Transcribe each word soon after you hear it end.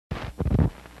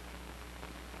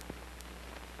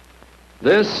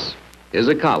This is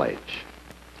a college.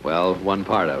 Well, one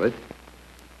part of it.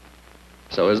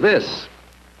 So is this.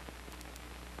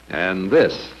 And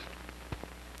this.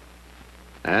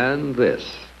 And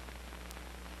this.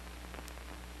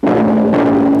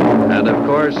 And of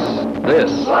course,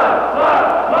 this.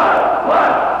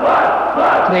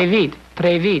 Привіт,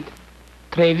 привіт,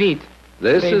 привіт.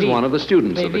 This is one of the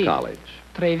students of the college.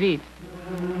 Привіт.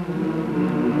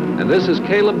 And this is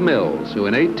Caleb Mills, who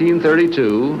in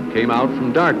 1832 came out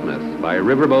from Dartmouth by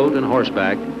riverboat and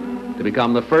horseback to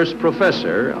become the first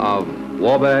professor of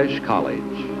Wabash College.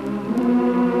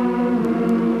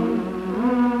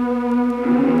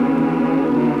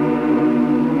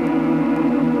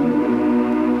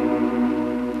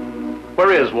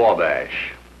 Where is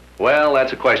Wabash? Well,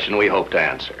 that's a question we hope to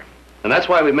answer. And that's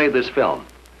why we made this film.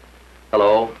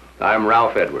 Hello, I'm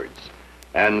Ralph Edwards.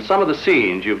 And some of the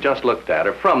scenes you've just looked at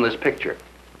are from this picture.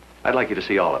 I'd like you to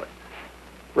see all of it.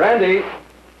 Randy,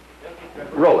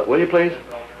 roll it, will you please?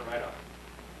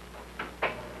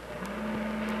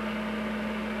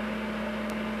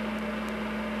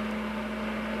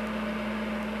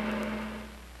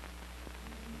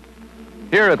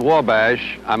 Here at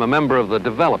Wabash, I'm a member of the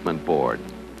Development Board.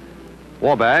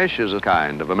 Wabash is a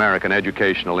kind of American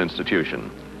educational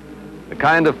institution, the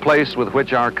kind of place with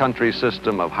which our country's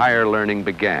system of higher learning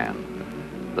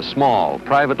began. The small,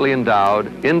 privately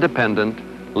endowed, independent,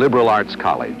 liberal arts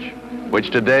college,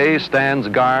 which today stands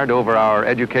guard over our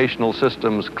educational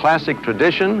system's classic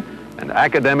tradition and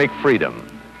academic freedom.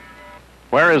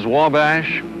 Where is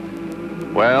Wabash?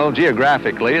 Well,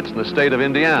 geographically, it's in the state of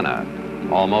Indiana,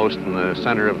 almost in the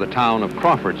center of the town of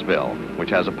Crawfordsville, which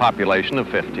has a population of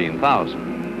 15,000.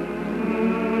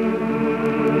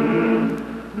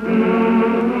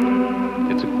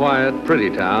 It's a quiet, pretty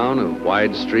town of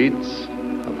wide streets,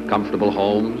 of comfortable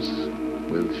homes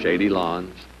with shady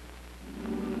lawns.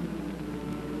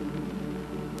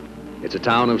 It's a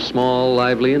town of small,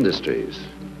 lively industries.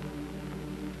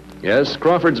 Yes,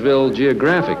 Crawfordsville,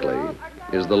 geographically,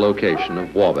 is the location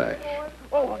of Wabash.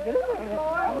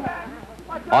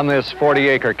 On this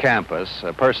 40-acre campus,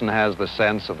 a person has the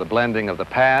sense of the blending of the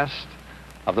past,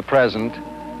 of the present,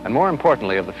 and more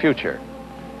importantly, of the future.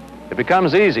 It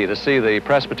becomes easy to see the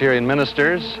Presbyterian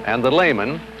ministers and the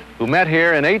laymen who met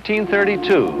here in 1832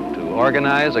 to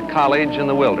organize a college in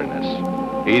the wilderness.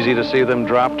 Easy to see them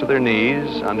drop to their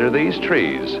knees under these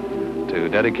trees to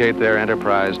dedicate their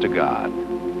enterprise to God.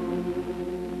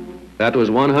 That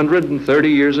was 130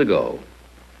 years ago.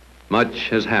 Much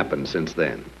has happened since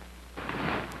then.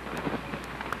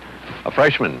 A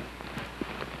freshman.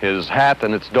 His hat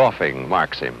and its doffing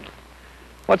marks him.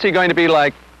 What's he going to be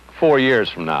like 4 years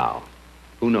from now?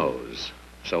 Who knows?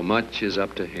 So much is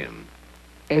up to him.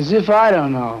 As if I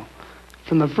don't know.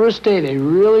 From the first day, they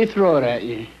really throw it at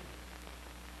you.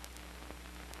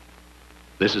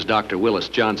 This is Dr. Willis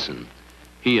Johnson.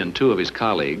 He and two of his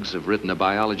colleagues have written a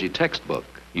biology textbook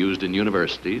used in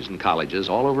universities and colleges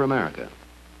all over America.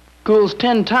 Schools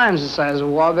 10 times the size of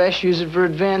Wabash use it for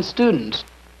advanced students.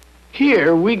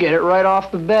 Here, we get it right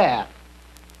off the bat.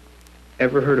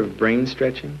 Ever heard of brain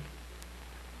stretching?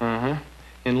 Uh-huh.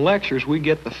 In lectures, we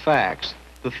get the facts,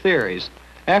 the theories.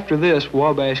 After this,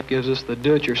 Wabash gives us the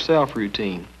do-it-yourself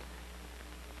routine.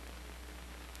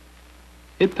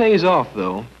 It pays off,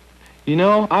 though. You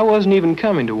know, I wasn't even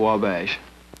coming to Wabash.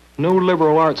 No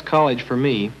liberal arts college for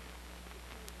me.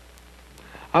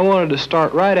 I wanted to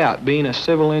start right out being a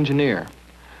civil engineer.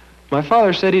 My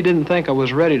father said he didn't think I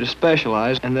was ready to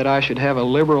specialize and that I should have a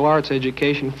liberal arts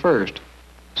education first.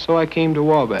 So I came to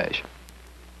Wabash.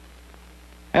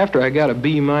 After I got a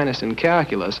B- in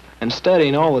calculus and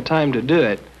studying all the time to do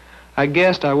it, I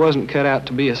guessed I wasn't cut out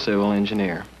to be a civil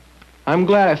engineer. I'm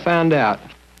glad I found out.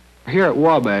 Here at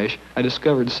Wabash, I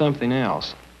discovered something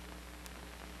else.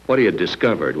 What he had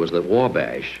discovered was that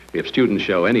Wabash, if students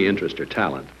show any interest or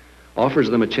talent, offers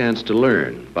them a chance to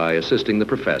learn by assisting the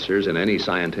professors in any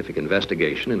scientific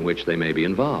investigation in which they may be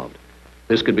involved.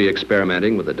 This could be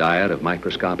experimenting with the diet of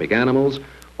microscopic animals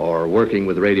or working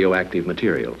with radioactive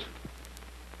materials.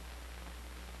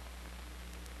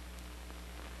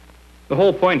 The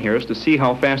whole point here is to see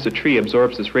how fast a tree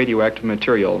absorbs this radioactive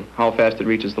material, how fast it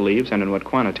reaches the leaves, and in what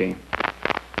quantity.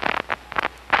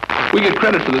 We get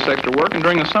credit for this extra work, and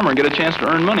during the summer get a chance to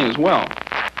earn money as well.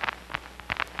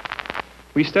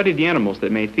 We studied the animals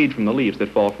that may feed from the leaves that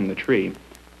fall from the tree.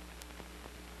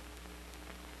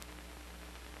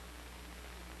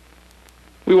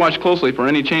 We watch closely for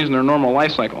any change in their normal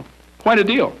life cycle. Quite a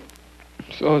deal.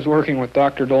 So is working with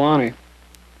Dr. Delani.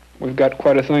 We've got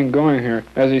quite a thing going here,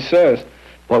 as he says.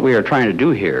 What we are trying to do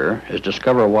here is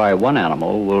discover why one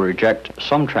animal will reject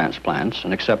some transplants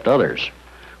and accept others.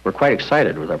 We're quite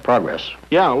excited with our progress.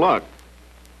 Yeah, look.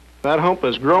 That hump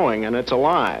is growing and it's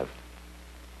alive.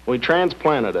 We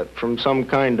transplanted it from some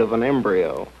kind of an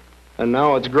embryo, and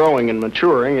now it's growing and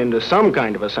maturing into some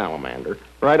kind of a salamander,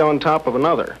 right on top of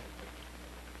another.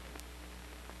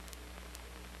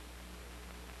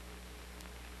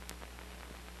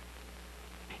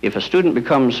 If a student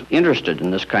becomes interested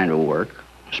in this kind of work,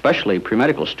 especially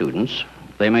pre-medical students,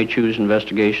 they may choose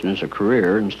investigation as a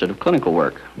career instead of clinical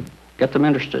work. Get them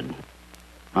interested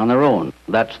on their own.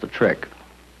 That's the trick.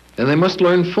 And they must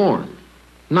learn form,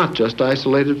 not just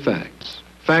isolated facts.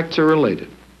 Facts are related.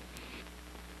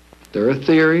 There are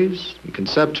theories, and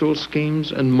conceptual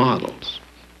schemes, and models,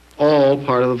 all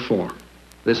part of the form.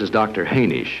 This is Dr.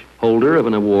 Haenisch, holder of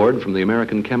an award from the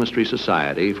American Chemistry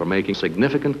Society for making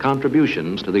significant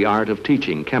contributions to the art of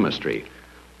teaching chemistry.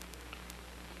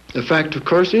 A fact, of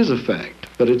course, is a fact,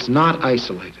 but it's not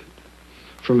isolated.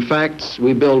 From facts,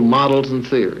 we build models and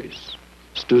theories.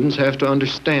 Students have to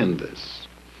understand this.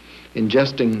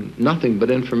 Ingesting nothing but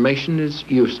information is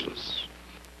useless.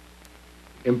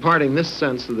 Imparting this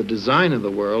sense of the design of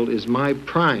the world is my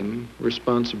prime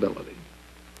responsibility.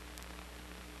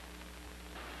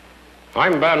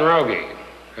 I'm Ben Rogge,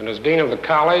 and as Dean of the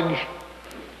College,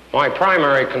 my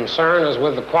primary concern is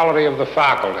with the quality of the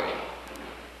faculty,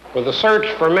 with the search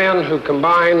for men who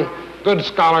combine good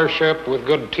scholarship with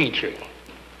good teaching.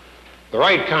 The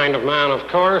right kind of man, of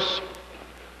course,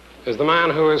 is the man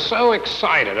who is so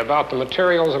excited about the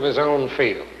materials of his own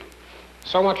field,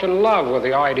 so much in love with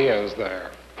the ideas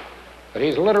there, that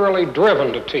he's literally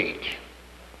driven to teach,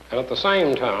 and at the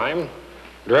same time,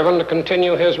 driven to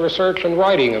continue his research and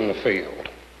writing in the field.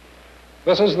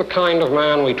 This is the kind of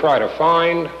man we try to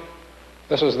find.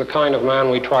 This is the kind of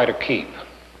man we try to keep.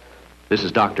 This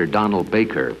is Dr. Donald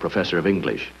Baker, professor of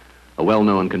English, a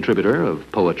well-known contributor of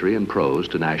poetry and prose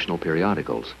to national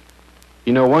periodicals.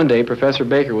 You know, one day Professor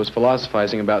Baker was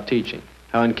philosophizing about teaching,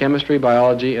 how in chemistry,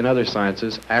 biology, and other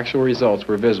sciences, actual results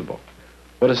were visible.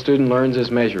 What a student learns is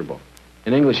measurable.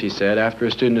 In English, he said, after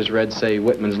a student has read, say,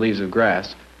 Whitman's Leaves of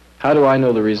Grass, how do I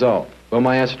know the result? Well,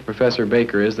 my answer to Professor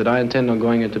Baker is that I intend on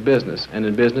going into business, and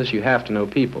in business you have to know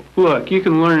people. Look, you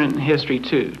can learn it in history,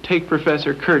 too. Take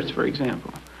Professor Kurtz, for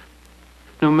example.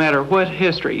 No matter what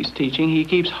history he's teaching, he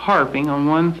keeps harping on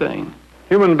one thing.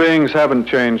 Human beings haven't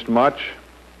changed much.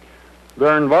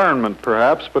 Their environment,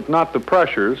 perhaps, but not the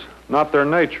pressures, not their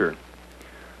nature.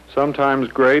 Sometimes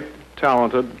great,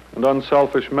 talented, and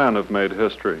unselfish men have made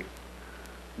history.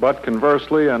 But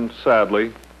conversely and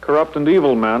sadly, corrupt and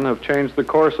evil men have changed the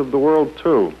course of the world,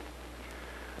 too.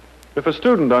 If a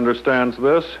student understands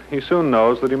this, he soon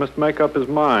knows that he must make up his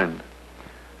mind.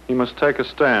 He must take a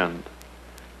stand.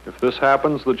 If this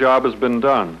happens, the job has been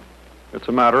done. It's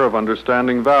a matter of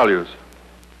understanding values.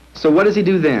 So what does he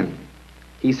do then?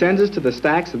 He sends us to the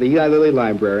stacks of the Eli Lilly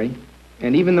Library,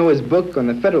 and even though his book on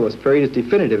the Federalist period is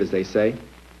definitive, as they say,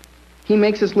 he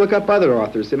makes us look up other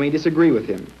authors that may disagree with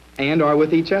him, and or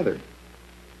with each other.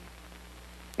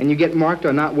 And you get marked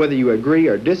on not whether you agree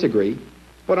or disagree,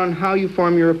 but on how you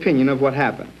form your opinion of what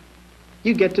happened.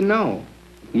 You get to know.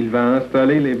 Il va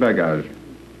installer les bagages.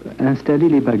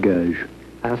 Installer les bagages.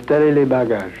 Installer les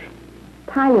bagages.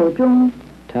 他有钟，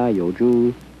他有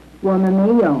钟，我们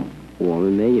没有。我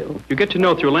们没有。 You get to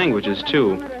know through languages,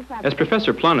 too. As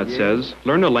Professor Planitz says,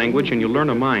 learn a language and you learn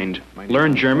a mind.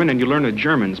 Learn German and you learn a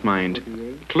German's mind.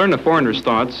 To learn a foreigner's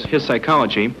thoughts, his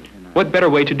psychology, what better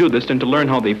way to do this than to learn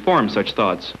how they form such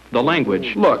thoughts? The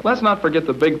language. Look, let's not forget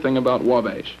the big thing about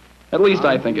Wabash. At least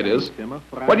I think it is.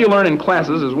 What you learn in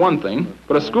classes is one thing,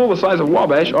 but a school the size of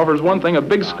Wabash offers one thing a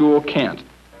big school can't.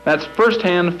 That's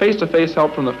first-hand, face-to-face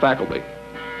help from the faculty.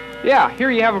 Yeah, here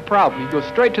you have a problem. You go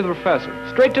straight to the professor,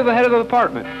 straight to the head of the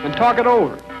department, and talk it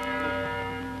over.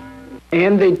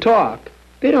 And they talk.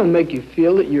 They don't make you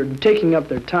feel that you're taking up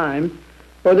their time,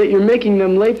 or that you're making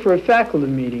them late for a faculty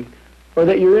meeting, or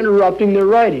that you're interrupting their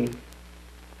writing.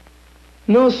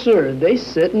 No, sir, they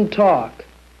sit and talk.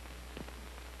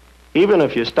 Even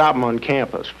if you stop them on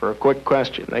campus for a quick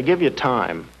question, they give you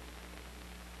time.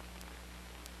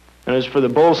 And as for the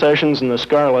bull sessions and the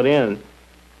Scarlet Inn,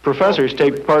 professors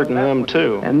take part in them,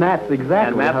 too. And that's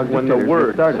exactly how when the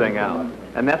words sing out.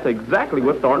 And that's exactly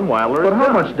what Thornton Wilder But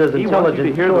how much does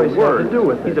intelligent choice have to do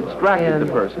with it? He's abstracted the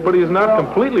person. But he's not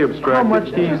completely abstracted. How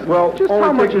much do you, well, just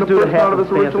how much is due to out of his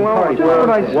original element?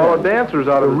 Well, a dancer's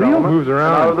out of his element, moves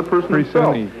around. out of the person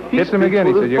himself. Hits him again.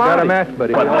 He said, "You got a match,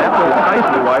 buddy." But that's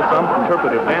precisely why some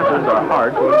interpretive dancers are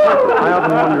hard to interpret. I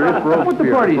often wonder if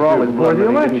Robespierre, for all his blunder,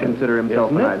 didn't consider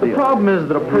himself an ideal. The problem is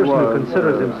that a person who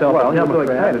considers himself a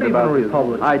Democrat, even a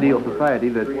Republican, ideal society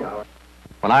that...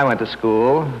 When I went to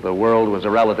school, the world was a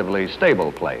relatively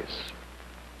stable place.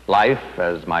 Life,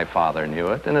 as my father knew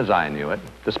it and as I knew it,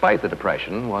 despite the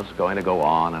Depression, was going to go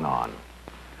on and on.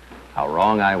 How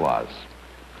wrong I was.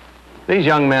 These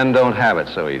young men don't have it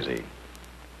so easy.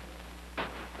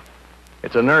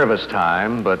 It's a nervous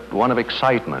time, but one of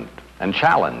excitement and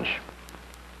challenge.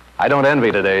 I don't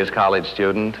envy today's college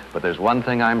student, but there's one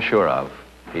thing I'm sure of.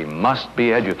 He must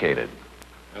be educated.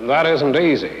 And that isn't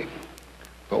easy.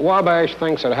 But Wabash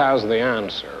thinks it has the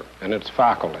answer in its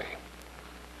faculty.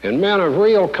 In men of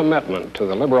real commitment to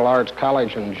the liberal arts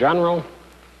college in general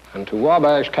and to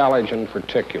Wabash College in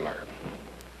particular.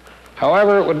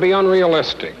 However, it would be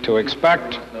unrealistic to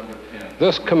expect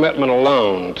this commitment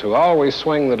alone to always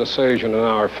swing the decision in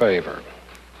our favor.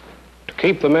 To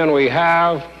keep the men we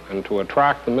have and to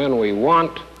attract the men we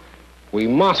want, we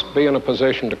must be in a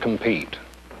position to compete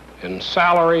in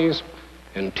salaries,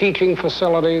 in teaching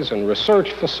facilities, in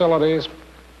research facilities,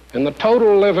 in the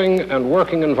total living and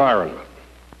working environment.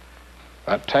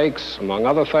 That takes, among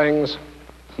other things,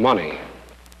 money.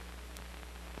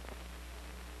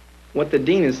 What the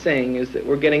dean is saying is that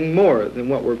we're getting more than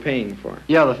what we're paying for.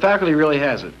 Yeah, the faculty really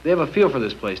has it. They have a feel for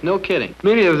this place, no kidding.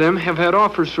 Many of them have had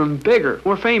offers from bigger,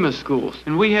 more famous schools,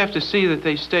 and we have to see that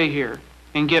they stay here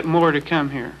and get more to come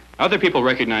here. Other people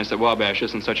recognize that Wabash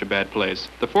isn't such a bad place.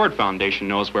 The Ford Foundation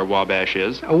knows where Wabash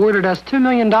is. Awarded us $2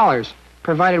 million,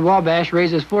 provided Wabash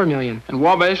raises $4 million. And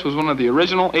Wabash was one of the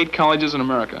original 8 colleges in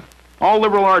America, all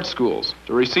liberal arts schools,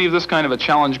 to receive this kind of a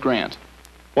challenge grant.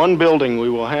 One building we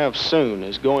will have soon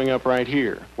is going up right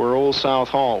here, where Old South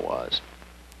Hall was.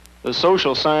 The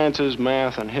social sciences,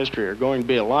 math, and history are going to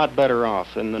be a lot better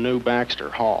off than the new Baxter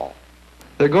Hall.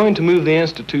 They're going to move the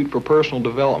Institute for Personal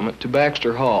Development to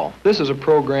Baxter Hall. This is a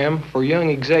program for young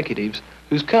executives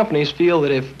whose companies feel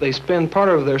that if they spend part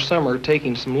of their summer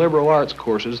taking some liberal arts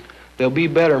courses, they'll be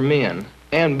better men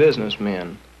and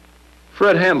businessmen.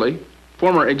 Fred Hadley,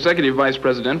 former executive vice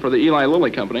president for the Eli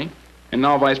Lilly Company, and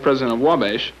now vice president of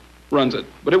Wabash, runs it.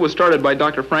 But it was started by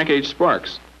Dr. Frank H.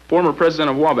 Sparks, former president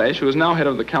of Wabash, who is now head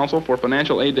of the Council for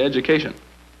Financial Aid to Education.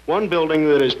 One building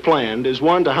that is planned is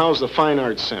one to house the Fine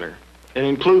Arts Center. It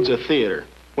includes a theater.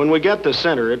 When we get the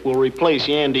center, it will replace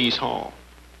Yandy's Hall.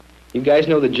 You guys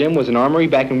know the gym was an armory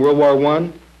back in World War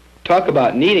I? Talk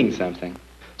about needing something.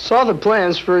 Saw the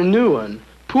plans for a new one.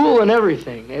 Pool and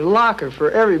everything. A locker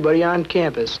for everybody on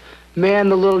campus. Man,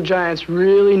 the Little Giants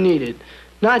really need it.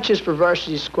 Not just for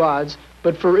varsity squads,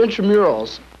 but for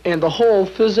intramurals and the whole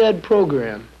phys ed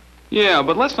program. Yeah,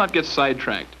 but let's not get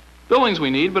sidetracked. Buildings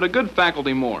we need, but a good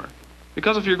faculty more.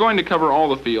 Because if you're going to cover all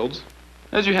the fields,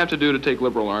 as you have to do to take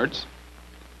liberal arts,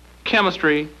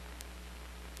 chemistry,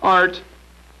 art,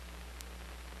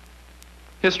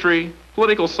 history,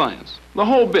 political science, the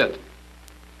whole bit.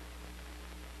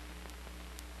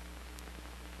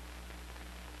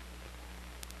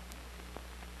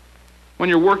 When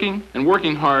you're working and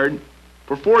working hard,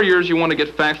 for 4 years you want to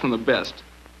get facts from the best.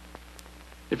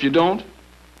 If you don't,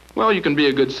 well, you can be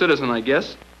a good citizen, I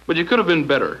guess, but you could have been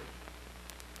better.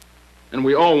 And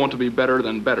we all want to be better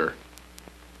than better.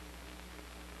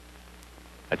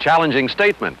 A challenging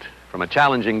statement from a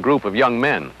challenging group of young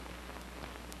men.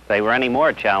 If they were any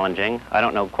more challenging, I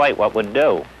don't know quite what would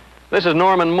do. This is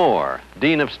Norman Moore,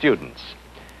 Dean of Students.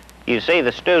 You see,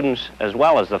 the students, as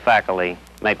well as the faculty,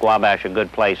 make Wabash a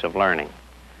good place of learning.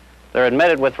 They're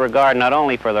admitted with regard not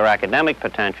only for their academic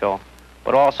potential,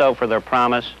 but also for their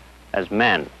promise as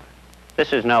men.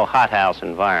 This is no hothouse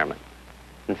environment.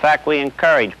 In fact, we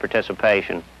encourage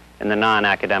participation in the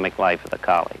non-academic life of the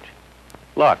college.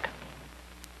 Look,